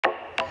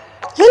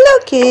Hello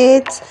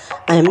kids,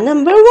 I'm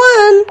number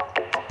 1.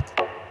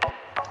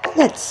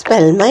 Let's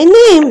spell my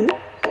name.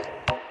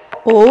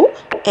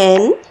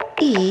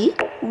 O-N-E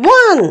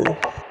 1.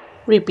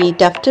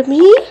 Repeat after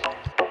me.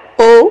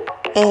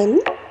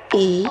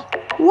 O-N-E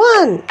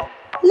 1.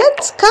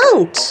 Let's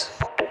count.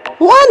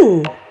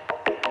 1.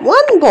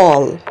 One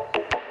ball.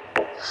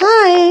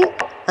 Hi,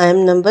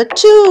 I'm number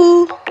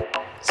 2.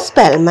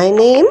 Spell my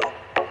name.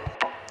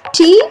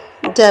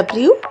 T-W-O-2.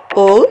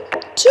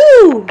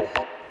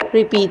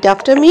 Repeat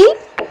after me.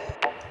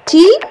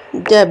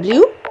 T-W-O-2.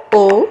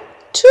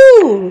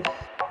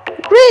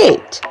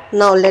 Great.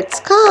 Now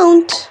let's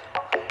count.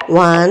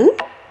 1,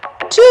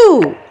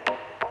 2.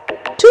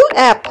 2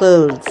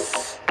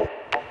 apples.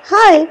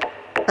 Hi,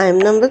 I'm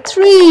number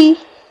 3.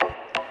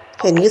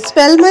 Can you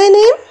spell my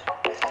name?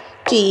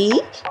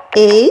 T-H-R-E-E.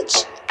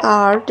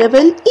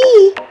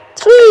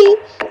 3.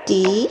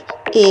 T-H-R-E-E.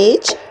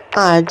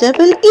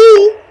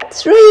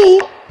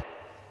 3.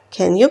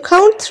 Can you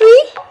count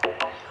 3?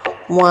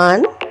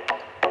 1,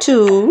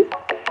 2,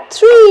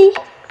 3.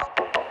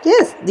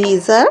 Yes,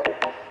 these are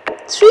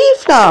 3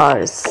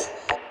 flowers.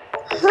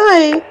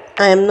 Hi,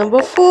 I am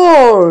number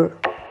 4.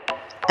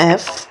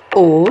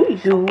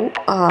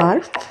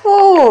 F-O-U-R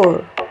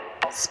 4.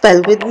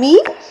 Spell with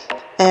me.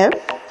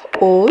 F-O-U-R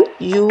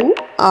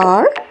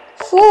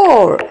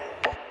 4.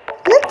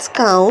 Let's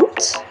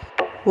count.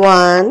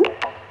 1,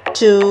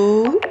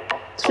 2,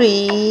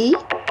 3,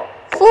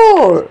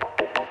 4.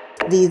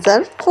 These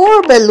are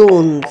 4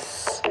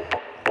 balloons.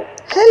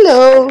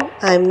 Hello,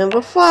 I'm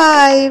number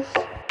 5.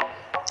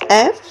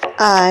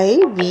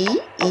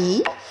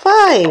 F-I-V-E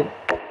 5.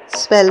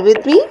 Spell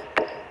with me.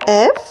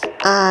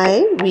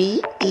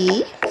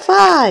 F-I-V-E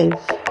 5.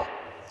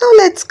 Now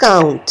let's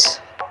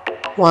count.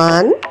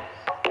 1,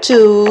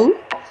 2,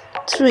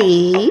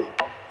 3,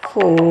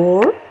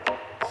 4,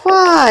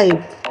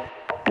 5.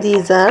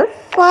 These are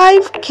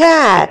 5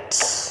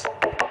 cats.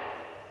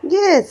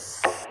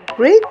 Yes,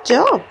 great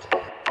job.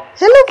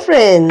 Hello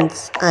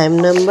friends, I'm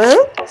number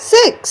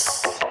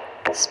 6.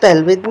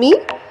 Spell with me.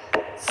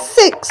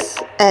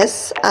 6.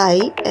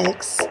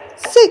 S-I-X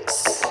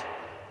 6.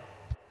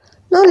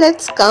 Now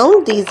let's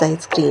count these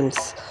ice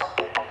creams.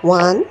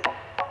 1,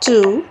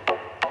 2,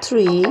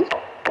 3,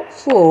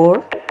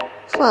 4,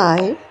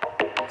 5,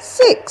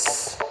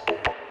 6.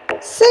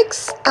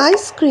 6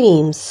 ice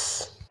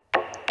creams.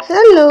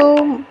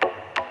 Hello,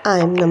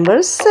 I'm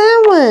number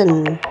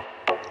 7.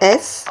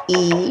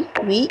 S-E-V-E-N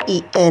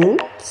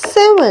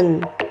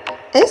 7.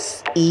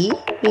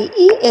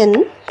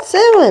 S-E-V-E-N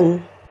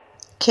 7.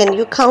 Can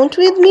you count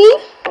with me?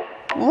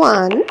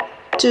 1,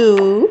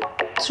 2,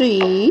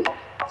 3,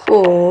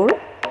 4,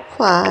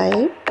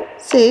 5,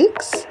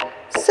 6,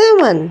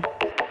 7.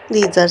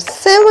 These are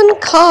 7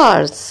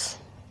 cars.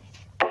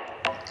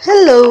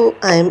 Hello,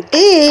 I'm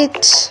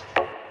 8.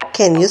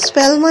 Can you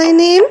spell my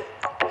name?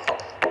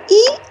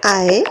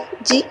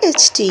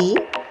 E-I-G-H-T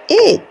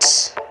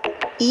 8.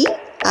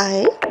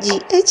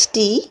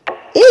 E-I-G-H-T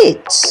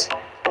 8.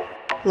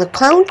 Now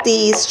count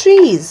these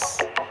trees.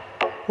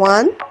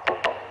 1,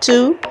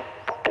 2,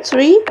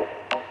 3,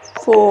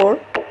 4,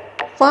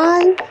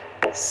 5,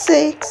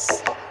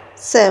 6,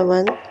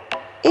 7,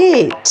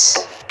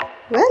 8.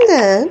 Well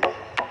done.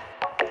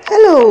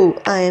 Hello,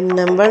 I am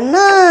number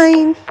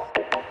 9.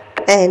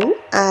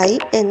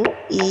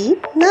 N-I-N-E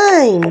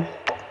 9.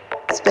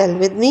 Spell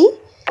with me.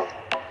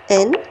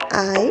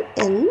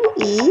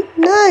 N-I-N-E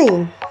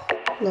 9.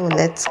 Now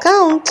let's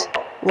count.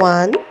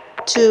 1,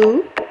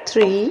 2,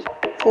 3,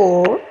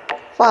 4,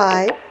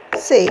 5,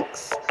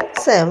 6,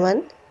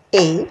 7,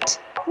 8,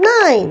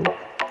 9.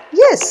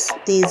 Yes,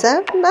 these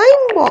are 9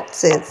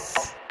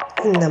 boxes.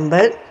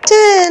 Number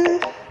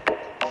 10.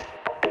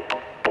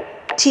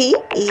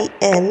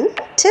 T-E-N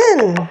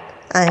 10.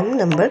 I'm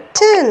number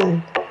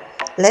 10.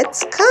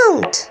 Let's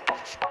count.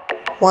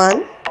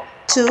 1,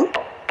 2,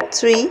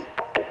 3,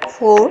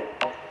 4,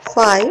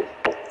 5,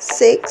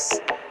 6,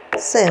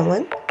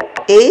 7,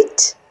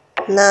 8,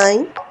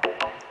 9,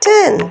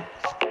 10.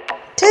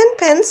 10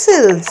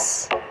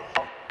 pencils.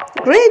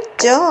 Great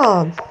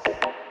job.